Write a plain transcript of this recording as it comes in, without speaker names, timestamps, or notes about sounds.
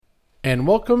and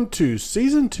welcome to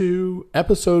Season 2,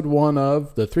 Episode 1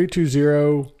 of the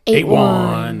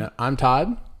 320-81. I'm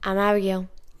Todd. I'm Abigail.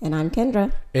 And I'm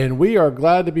Kendra. And we are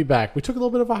glad to be back. We took a little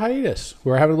bit of a hiatus.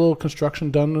 We were having a little construction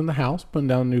done in the house, putting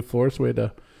down new floors, so we had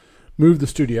to move the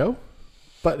studio.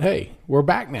 But hey, we're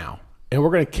back now. And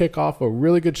we're going to kick off a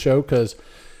really good show because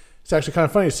it's actually kind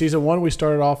of funny. Season 1, we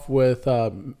started off with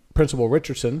Principal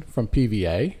Richardson from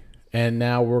PVA. And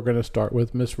now we're going to start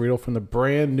with Miss Riedl from the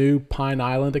brand new Pine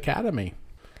Island Academy.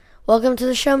 Welcome to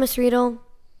the show, Miss Riedl.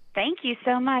 Thank you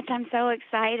so much. I'm so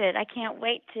excited. I can't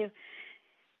wait to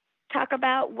talk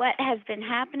about what has been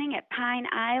happening at Pine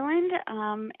Island,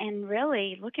 and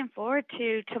really looking forward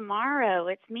to tomorrow.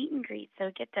 It's meet and greet,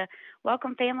 so get to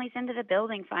welcome families into the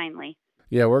building finally.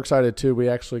 Yeah, we're excited too. We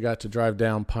actually got to drive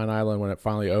down Pine Island when it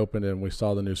finally opened, and we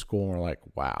saw the new school, and we're like,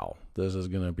 wow, this is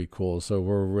going to be cool. So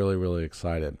we're really, really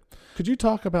excited. Could you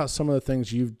talk about some of the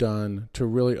things you've done to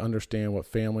really understand what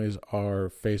families are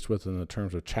faced with in the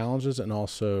terms of challenges, and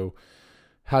also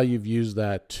how you've used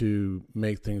that to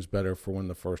make things better for when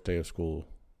the first day of school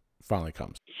finally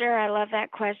comes? Sure, I love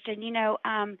that question. You know,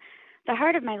 the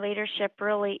heart of my leadership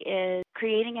really is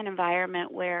creating an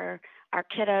environment where our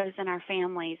kiddos and our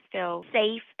families feel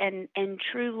safe and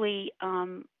truly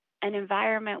an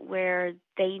environment where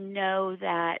they know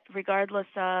that regardless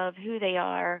of who they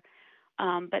are,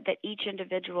 but that each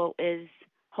individual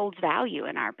holds value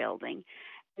in our building.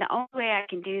 The only way I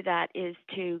can do that is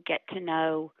to get to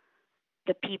know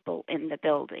the people in the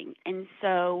building. And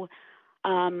so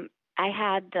I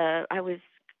was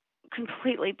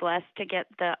completely blessed to get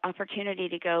the opportunity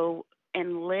to go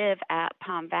and live at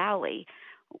Palm Valley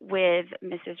with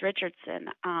Mrs. Richardson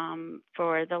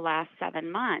for the last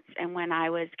 7 months. And when I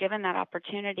was given that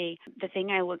opportunity, the thing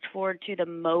I looked forward to the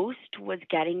most was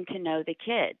getting to know the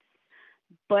kids.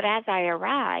 But as I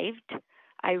arrived,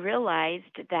 I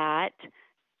realized that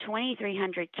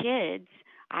 2,300 kids,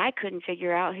 I couldn't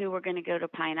figure out who were going to go to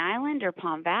Pine Island or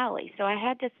Palm Valley. So I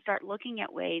had to start looking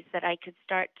at ways that I could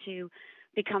start to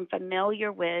become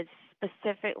familiar with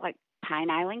specific, like Pine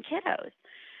Island kiddos.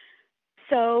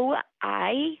 So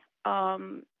I,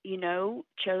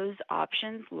 chose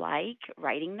options like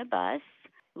riding the bus,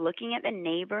 looking at the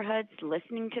neighborhoods,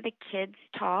 listening to the kids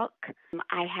talk.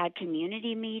 I had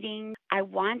community meetings. I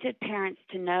wanted parents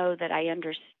to know that I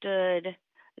understood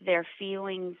their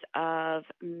feelings of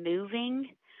moving,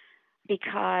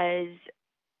 because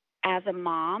as a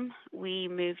mom, we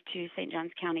moved to St.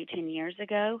 Johns County 10 years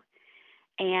ago,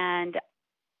 and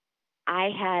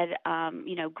I had,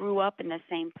 grew up in the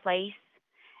same place.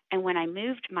 And when I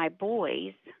moved my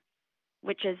boys,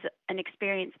 which is an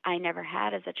experience I never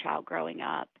had as a child growing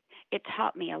up, it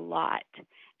taught me a lot.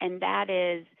 And that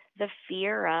is the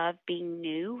fear of being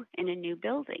new in a new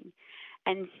building.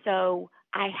 And so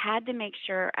I had to make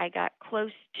sure I got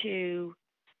close to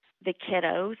the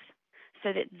kiddos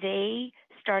so that they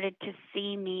started to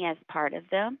see me as part of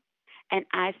them, and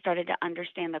I started to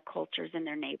understand the cultures in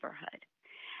their neighborhood.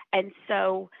 And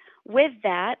so with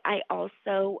that, I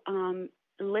also,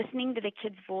 listening to the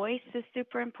kid's voice is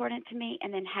super important to me,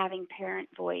 and then having parent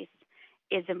voice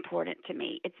is important to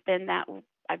me. I've been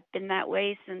that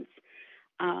way since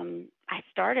I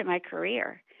started my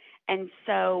career. And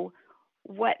so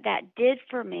what that did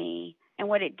for me and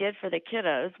what it did for the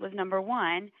kiddos was, number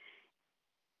one,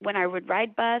 when I would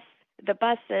ride the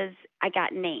buses, I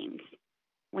got names.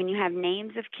 When you have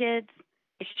names of kids,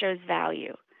 it shows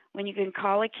value. When you can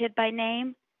call a kid by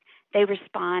name, they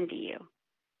respond to you.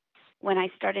 When I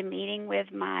started meeting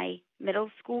with my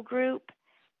middle school group,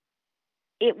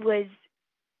 we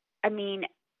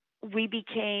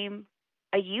became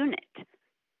a unit.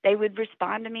 They would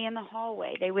respond to me in the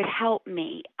hallway. They would help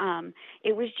me.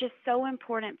 It was just so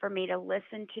important for me to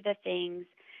listen to the things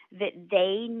that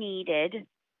they needed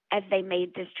as they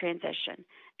made this transition,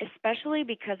 especially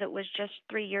because it was just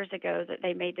 3 years ago that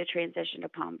they made the transition to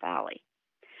Palm Valley.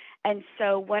 And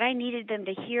so what I needed them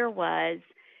to hear was,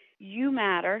 you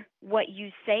matter, what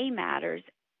you say matters.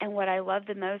 And what I love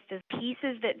the most is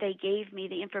pieces that they gave me,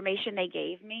 the information they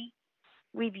gave me,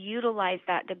 we've utilized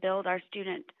that to build our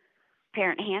student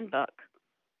parent handbook.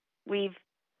 We've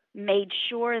made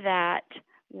sure that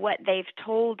what they've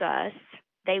told us,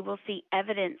 they will see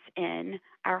evidence in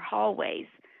our hallways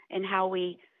and how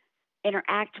we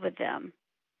interact with them,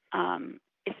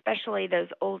 especially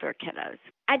those older kiddos.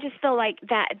 I just feel like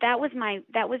that was my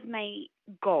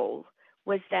goal,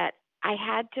 was that I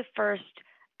had to first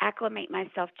acclimate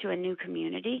myself to a new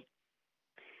community.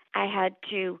 I had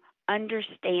to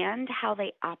understand how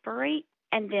they operate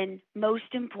And then,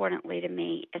 most importantly to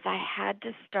me, is I had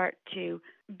to start to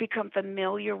become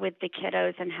familiar with the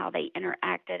kiddos and how they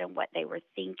interacted and what they were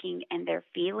thinking and their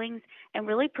feelings, and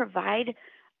really provide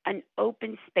an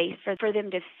open space for them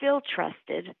to feel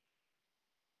trusted,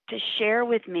 to share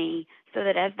with me, so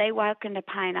that as they walk into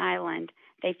Pine Island,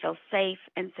 they feel safe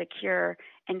and secure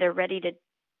and they're ready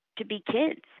to be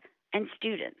kids and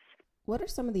students. What are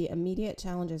some of the immediate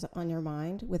challenges on your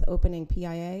mind with opening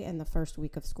PIA and the first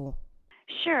week of school?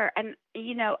 Sure. And,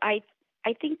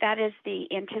 I think that is the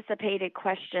anticipated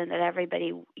question that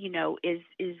everybody,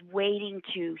 is waiting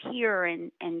to hear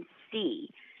and see.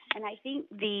 And I think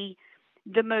the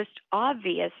most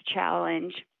obvious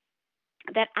challenge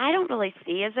that I don't really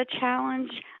see as a challenge,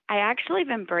 I actually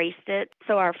have embraced it.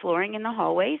 So our flooring in the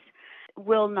hallways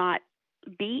will not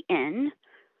be in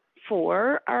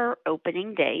for our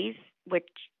opening days, which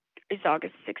is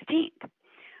August 16th.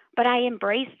 But I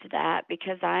embraced that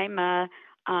because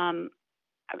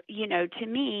to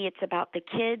me, it's about the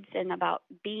kids and about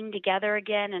being together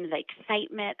again and the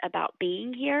excitement about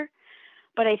being here.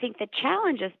 But I think the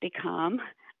challenge has become,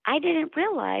 I didn't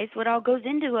realize what all goes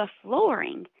into a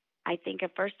flooring. I think a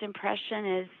first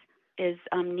impression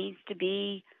needs to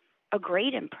be a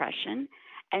great impression.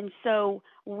 And so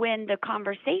when the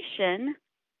conversation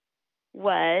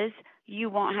was, you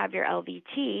won't have your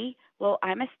LVT, well,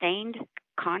 I'm a stained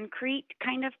concrete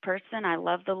kind of person. I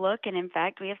love the look. And in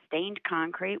fact, we have stained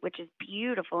concrete, which is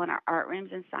beautiful in our art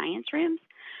rooms and science rooms.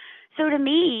 So to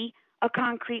me, a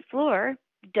concrete floor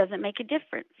doesn't make a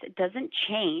difference. It doesn't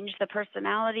change the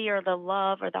personality or the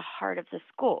love or the heart of the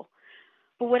school.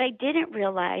 But what I didn't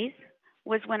realize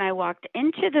was when I walked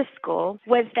into the school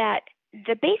was that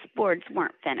the baseboards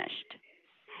weren't finished.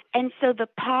 And so the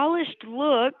polished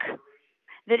look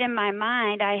that in my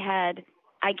mind I had,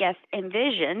 I guess,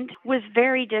 envisioned was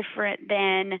very different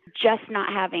than just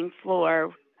not having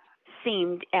floor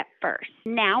seemed at first.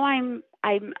 Now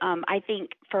I think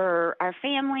for our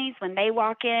families when they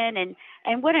walk in,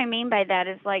 and what I mean by that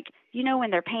is like,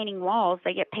 when they're painting walls,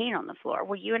 they get paint on the floor.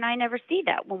 Well, you and I never see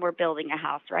that when we're building a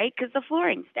house, right? Because the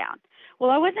flooring's down.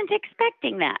 Well, I wasn't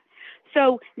expecting that.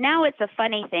 So now it's a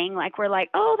funny thing, like we're like,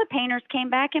 oh, the painters came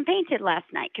back and painted last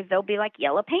night because there'll be like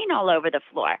yellow paint all over the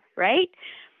floor, right?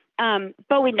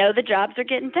 But we know the jobs are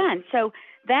getting done. So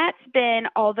that's been,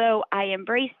 although I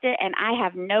embraced it and I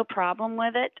have no problem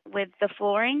with it, with the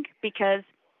flooring, because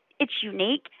it's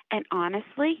unique. And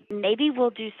honestly, maybe we'll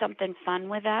do something fun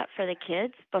with that for the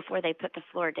kids before they put the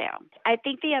floor down. I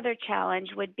think the other challenge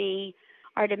would be,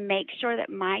 are to make sure that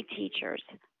my teachers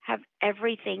have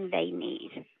everything they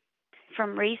need,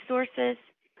 from resources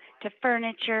to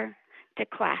furniture to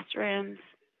classrooms,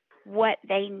 what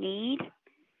they need,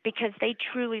 because they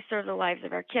truly serve the lives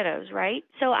of our kiddos, right?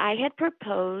 So I had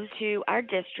proposed to our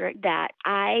district that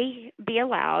I be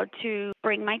allowed to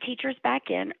bring my teachers back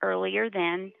in earlier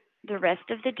than the rest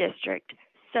of the district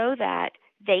so that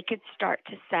they could start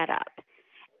to set up.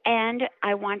 And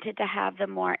I wanted to have the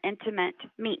more intimate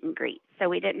meet and greet. So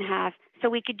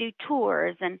we could do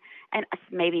tours and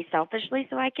maybe selfishly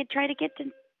so I could try to get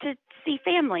to see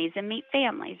families and meet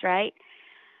families, right?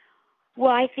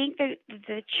 Well, I think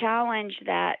the challenge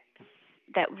that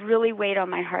really weighed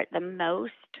on my heart the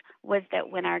most was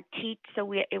that when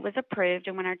it was approved,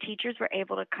 and when our teachers were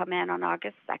able to come in on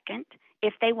August 2nd,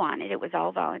 if they wanted, it was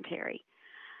all voluntary.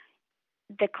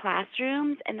 The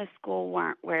classrooms and the school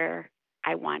weren't where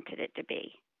I wanted it to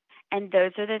be. And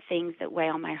those are the things that weigh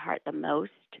on my heart the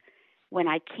most when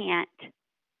I can't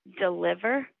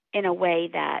deliver in a way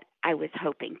that I was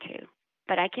hoping to.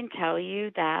 But I can tell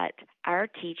you that our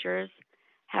teachers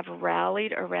have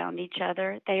rallied around each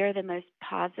other. They are the most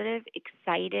positive,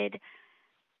 excited.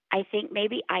 I think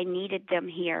maybe I needed them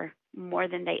here more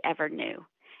than they ever knew.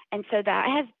 And so that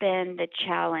has been the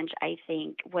challenge, I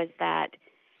think, was that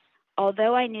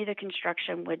although I knew the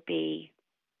construction would be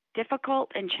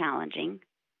difficult and challenging,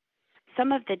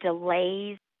 some of the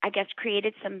delays, I guess,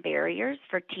 created some barriers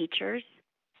for teachers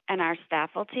and our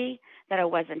faculty that I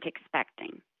wasn't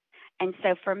expecting. And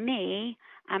so for me,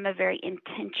 I'm a very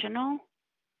intentional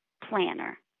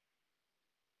planner.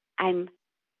 I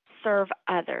serve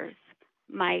others.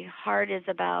 My heart is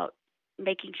about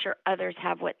making sure others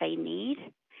have what they need.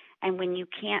 And when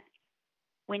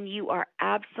you are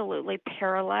absolutely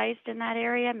paralyzed in that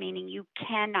area, meaning you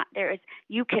cannot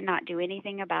do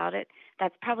anything about it,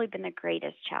 that's probably been the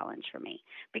greatest challenge for me.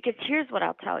 Because here's what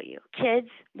I'll tell you. Kids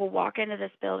will walk into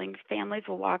this building, families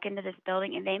will walk into this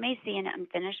building, and they may see an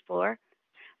unfinished floor,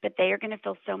 but they are going to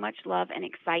feel so much love and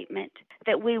excitement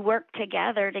that we work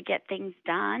together to get things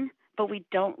done, but we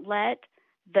don't let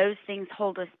those things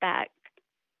hold us back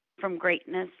from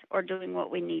greatness or doing what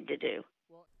we need to do.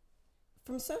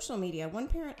 From social media, one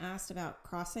parent asked about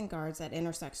crossing guards at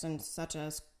intersections such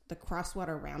as the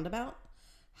Crosswater Roundabout.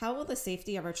 How will the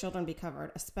safety of our children be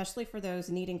covered, especially for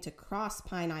those needing to cross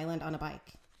Pine Island on a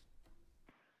bike?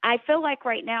 I feel like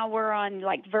right now we're on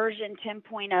like version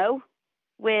 10.0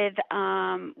 with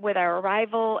our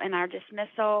arrival and our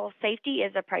dismissal. Safety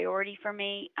is a priority for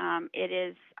me. It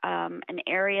is an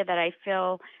area that I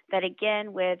feel that,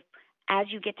 again, with as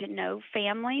you get to know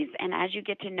families and as you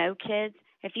get to know kids,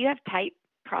 if you have tight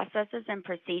processes and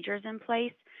procedures in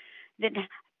place, then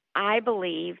I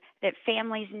believe that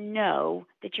families know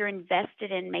that you're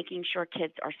invested in making sure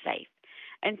kids are safe.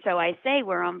 And so I say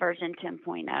we're on version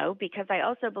 10.0 because I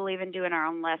also believe in doing our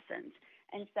own lessons.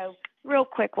 And so real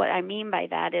quick, what I mean by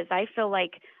that is I feel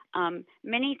like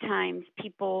many times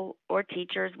people or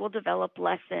teachers will develop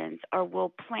lessons or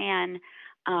will plan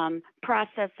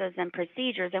processes and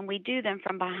procedures, and we do them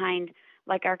from behind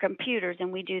like our computers,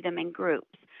 and we do them in groups.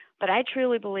 But I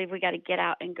truly believe we got to get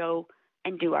out and go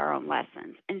and do our own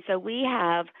lessons. And so we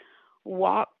have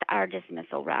walked our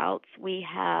dismissal routes. We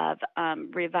have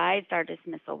revised our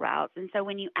dismissal routes. And so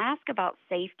when you ask about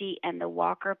safety and the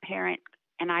walker parent,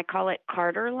 and I call it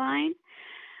Carter line,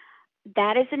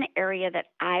 that is an area that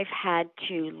I've had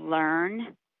to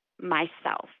learn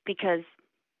myself because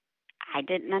I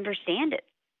didn't understand it.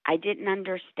 I didn't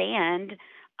understand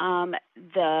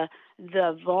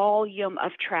the volume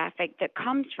of traffic that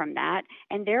comes from that,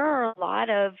 and there are a lot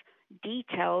of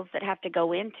details that have to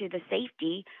go into the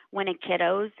safety when a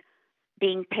kiddo's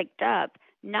being picked up,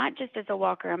 not just as a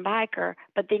walker and biker,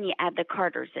 but then you add the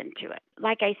Carters into it.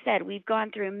 Like I said, we've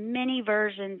gone through many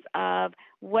versions of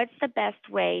what's the best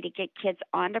way to get kids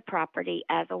onto property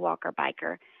as a walker,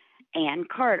 biker, and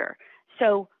Carter.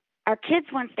 So our kids,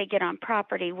 once they get on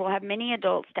property, will have many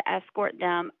adults to escort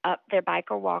them up their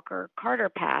biker, walker, Carter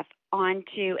path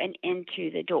onto and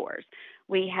into the doors.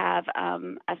 We have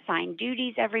assigned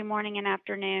duties every morning and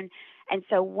afternoon. And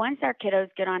so once our kiddos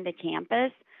get onto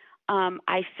campus,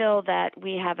 I feel that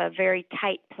we have a very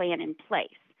tight plan in place.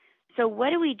 So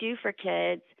what do we do for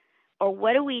kids, or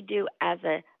what do we do as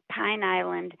a Pine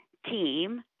Island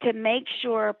team to make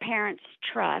sure parents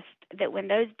trust that when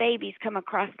those babies come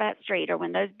across that street, or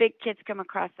when those big kids come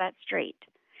across that street,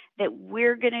 that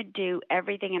we're going to do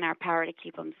everything in our power to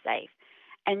keep them safe?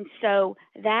 And so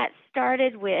that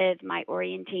started with my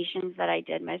orientations that I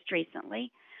did most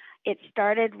recently. It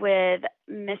started with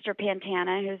Mr.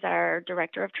 Pantana, who's our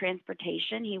Director of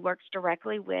Transportation. He works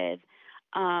directly with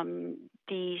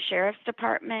the Sheriff's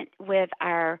Department with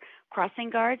our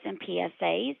crossing guards and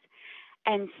PSAs.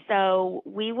 And so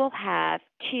we will have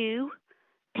two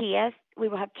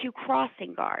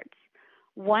crossing guards.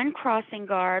 One crossing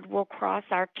guard will cross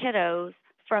our kiddos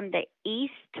from the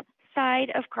east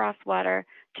side of Crosswater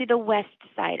to the west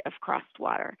side of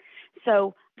Crosswater.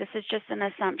 So this is just an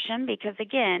assumption because,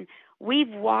 again, we've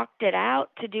walked it out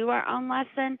to do our own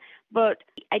lesson, but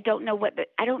I don't know what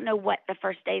the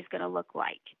first day is going to look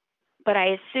like. But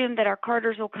I assume that our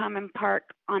Carters will come and park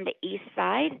on the east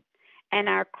side, and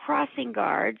our crossing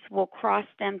guards will cross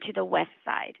them to the west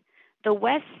side. The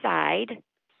west side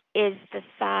is the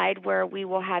side where we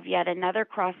will have yet another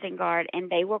crossing guard, and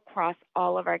they will cross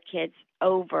all of our kids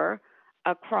over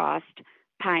across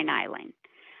Pine Island.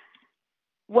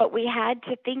 What we had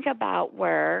to think about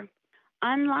were,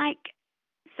 unlike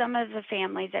some of the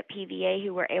families at PVA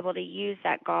who were able to use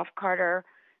that golf carter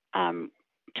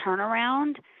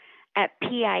turnaround, at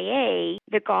PIA,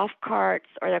 the golf carts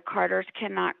or the carters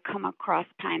cannot come across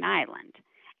Pine Island.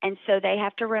 And so they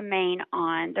have to remain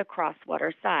on the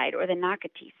Crosswater side or the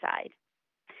Nocatee side.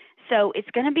 So it's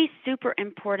going to be super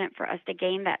important for us to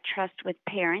gain that trust with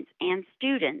parents and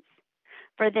students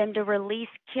for them to release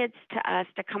kids to us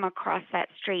to come across that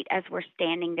street as we're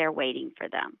standing there waiting for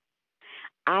them.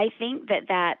 I think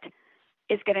that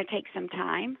is going to take some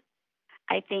time.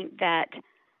 I think that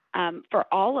for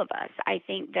all of us, I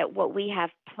think that what we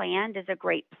have planned is a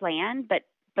great plan, but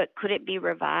could it be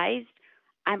revised?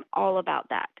 I'm all about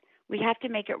that. We have to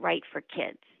make it right for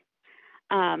kids.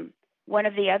 One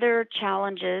of the other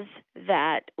challenges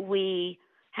that we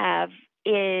have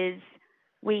is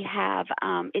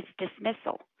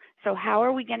dismissal. So how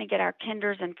are we going to get our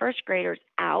kinders and first graders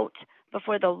out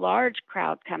before the large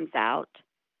crowd comes out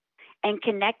and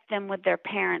connect them with their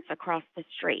parents across the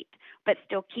street, but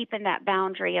still keeping that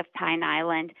boundary of Pine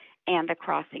Island and the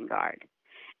crossing guard?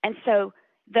 And so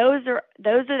those are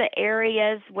the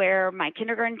areas where my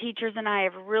kindergarten teachers and I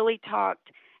have really talked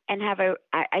and have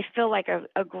I feel like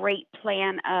a great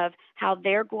plan of how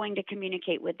they're going to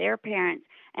communicate with their parents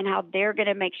and how they're going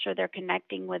to make sure they're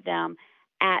connecting with them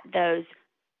at those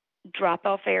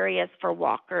drop-off areas for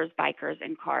walkers, bikers,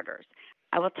 and carters.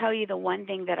 I will tell you the one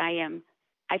thing that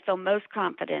I feel most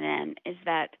confident in is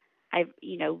that I've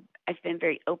been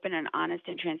very open and honest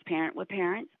and transparent with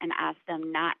parents and asked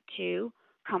them not to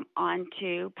come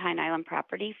onto Pine Island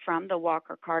property from the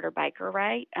Walker Carter biker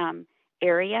ride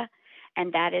area,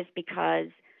 and that is because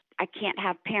I can't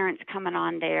have parents coming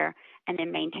on there and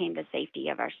then maintain the safety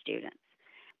of our students.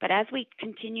 But as we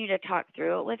continue to talk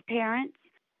through it with parents,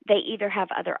 they either have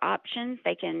other options.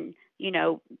 They can,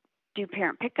 do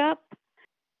parent pickup,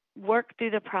 work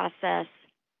through the process,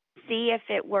 see if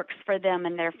it works for them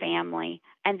and their family,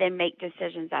 and then make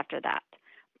decisions after that.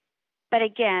 But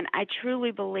again, I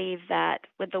truly believe that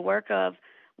with the work of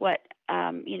what,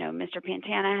 Mr.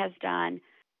 Pantana has done,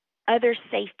 other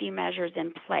safety measures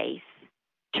in place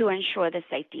to ensure the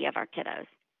safety of our kiddos.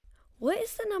 What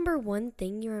is the number one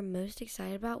thing you are most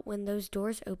excited about when those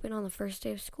doors open on the first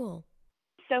day of school?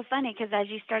 So funny, because as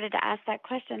you started to ask that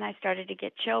question, I started to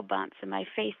get chill bumps and my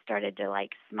face started to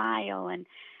smile. And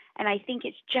I think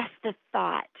it's just the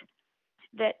thought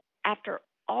that after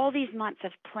all these months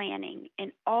of planning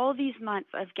and all these months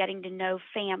of getting to know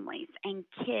families and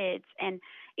kids and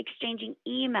exchanging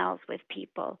emails with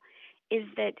people is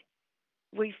that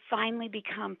we finally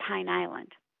become Pine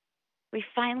Island. We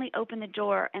finally open the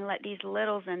door and let these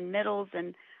littles and middles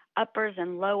and uppers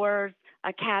and lowers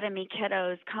academy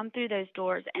kiddos come through those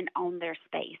doors and own their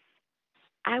space.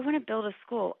 I want to build a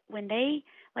school when they,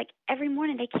 every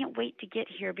morning, they can't wait to get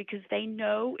here because they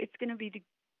know it's going to be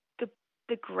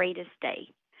the greatest day.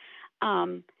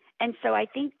 And so I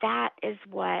think that is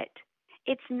what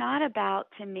it's not about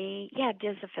to me. Yeah,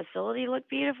 does the facility look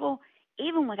beautiful?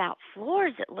 Even without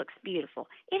floors, it looks beautiful.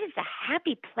 It is a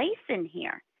happy place in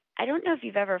here. I don't know if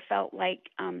you've ever felt like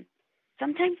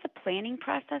sometimes the planning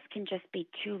process can just be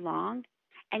too long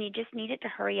and you just need it to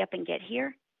hurry up and get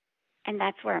here. And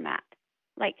that's where I'm at.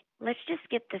 Let's just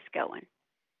get this going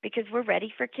because we're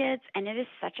ready for kids and it is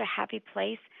such a happy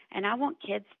place. And I want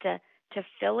kids to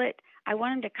feel it. I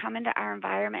want them to come into our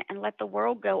environment and let the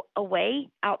world go away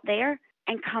out there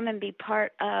and come and be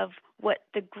part of what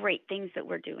the great things that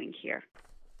we're doing here.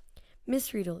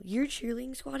 Miss Riedl, your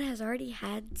cheerleading squad has already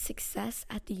had success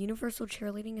at the Universal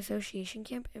Cheerleading Association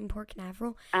camp in Port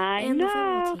Canaveral and the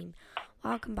football team.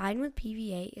 While combined with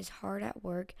PVA is hard at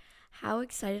work, how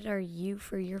excited are you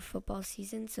for your football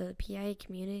season so the PIA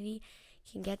community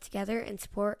can get together and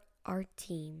support our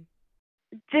team?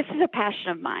 This is a passion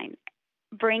of mine,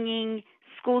 bringing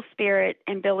school spirit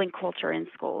and building culture in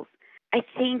schools. I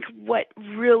think what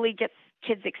really gets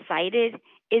kids excited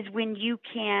is when you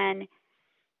can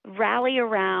rally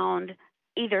around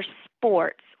either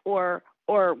sports or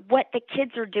what the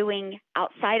kids are doing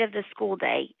outside of the school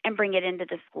day and bring it into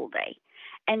the school day.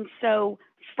 And so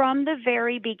from the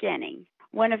very beginning,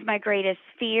 one of my greatest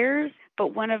fears,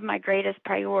 but one of my greatest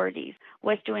priorities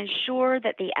was to ensure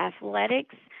that the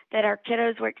athletics that our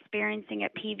kiddos were experiencing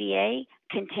at PVA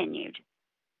continued,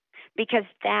 because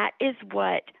that is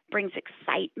what brings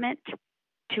excitement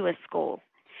to a school.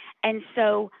 And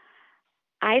so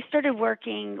I started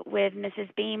working with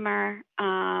Mrs. Beamer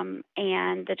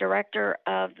and the director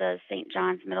of the St.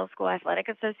 John's Middle School Athletic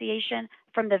Association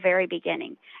from the very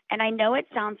beginning. And I know it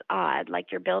sounds odd, like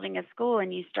you're building a school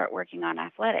and you start working on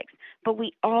athletics, but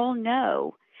we all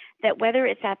know that whether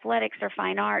it's athletics or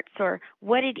fine arts or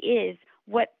what it is,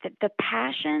 what the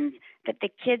passions that the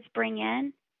kids bring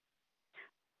in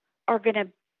are going to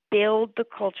build the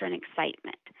culture and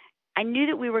excitement. I knew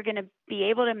that we were going to be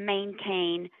able to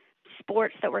maintain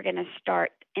sports that were going to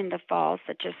start in the fall,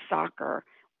 such as soccer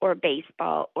or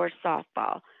baseball or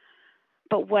softball.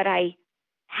 But what I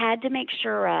had to make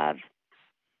sure of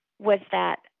was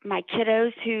that my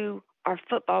kiddos who are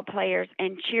football players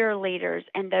and cheerleaders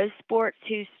and those sports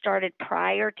who started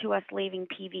prior to us leaving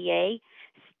PVA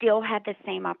still had the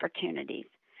same opportunities.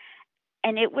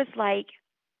 And it was like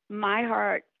my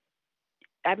heart,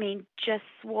 just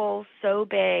swelled so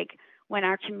big when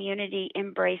our community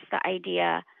embraced the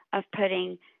idea of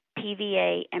putting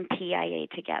PVA and PIA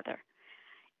together.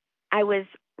 I was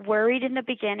worried in the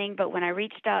beginning, but when I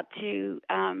reached out to,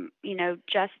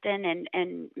 Justin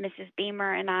and Mrs.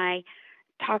 Beamer and I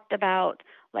talked about,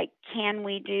 can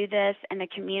we do this? And the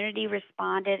community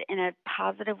responded in a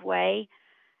positive way.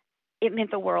 It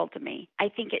meant the world to me. I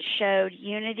think it showed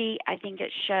unity. I think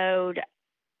it showed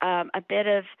a bit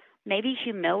of maybe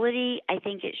humility. I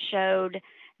think it showed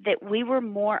that we were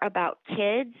more about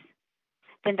kids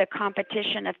than the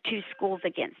competition of two schools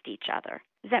against each other.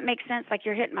 Does that make sense?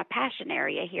 You're hitting my passion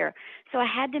area here. So I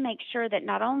had to make sure that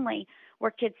not only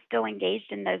were kids still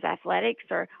engaged in those athletics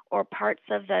or parts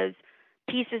of those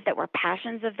pieces that were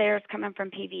passions of theirs coming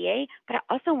from PVA, but I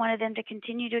also wanted them to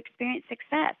continue to experience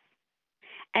success.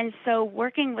 And so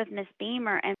working with Miss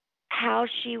Beamer and how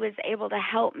she was able to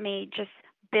help me just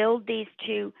build these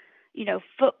two,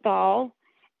 football,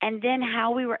 and then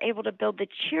how we were able to build the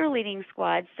cheerleading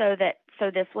squad so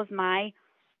this was my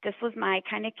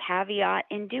kind of caveat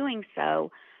in doing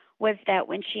so, was that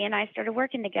when she and I started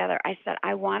working together, I said,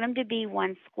 I want them to be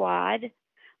one squad,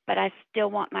 but I still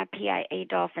want my PIA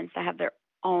Dolphins to have their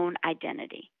own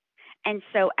identity. And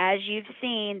so as you've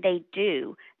seen, they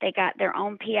do. They got their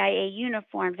own PIA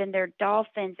uniforms and they're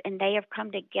Dolphins, and they have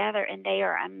come together and they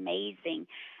are amazing.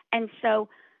 And so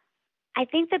I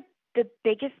think the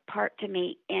biggest part to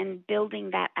me in building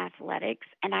that athletics,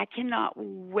 and I cannot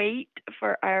wait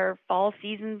for our fall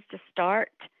seasons to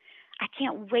start. I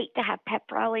can't wait to have pep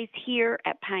rallies here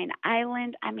at Pine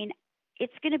Island. I mean,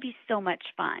 it's going to be so much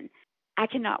fun. I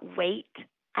cannot wait.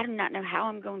 I do not know how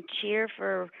I'm going to cheer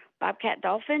for Bobcat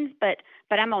Dolphins, but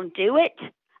I'm going to do it.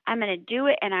 I'm going to do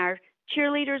it, and our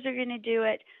cheerleaders are going to do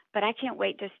it. But I can't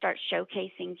wait to start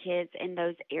showcasing kids in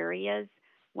those areas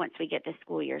once we get the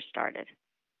school year started.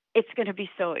 It's going to be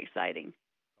so exciting.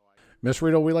 Miss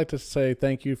Riedl, we'd like to say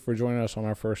thank you for joining us on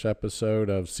our first episode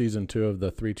of Season 2 of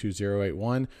the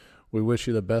 32081. We wish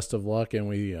you the best of luck, and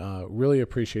we really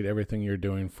appreciate everything you're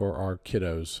doing for our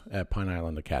kiddos at Pine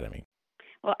Island Academy.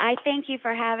 Well, I thank you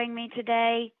for having me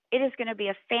today. It is going to be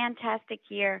a fantastic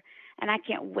year, and I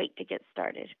can't wait to get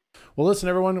started. Well, listen,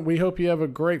 everyone, we hope you have a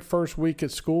great first week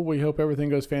at school. We hope everything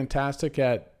goes fantastic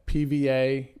at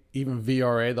PVA, even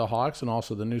VRA, the Hawks, and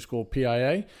also the new school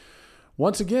PIA.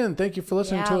 Once again, thank you for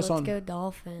listening to us on... Let's go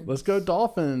Dolphins. Let's go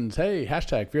Dolphins. Hey,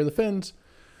 hashtag Fear the Fins.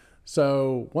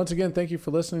 So once again, thank you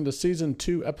for listening to Season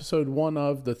 2, Episode 1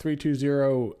 of the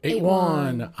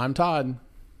 32081. I'm Todd.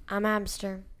 I'm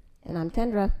Amster. And I'm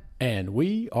Kendra. And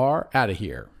we are out of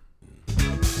here.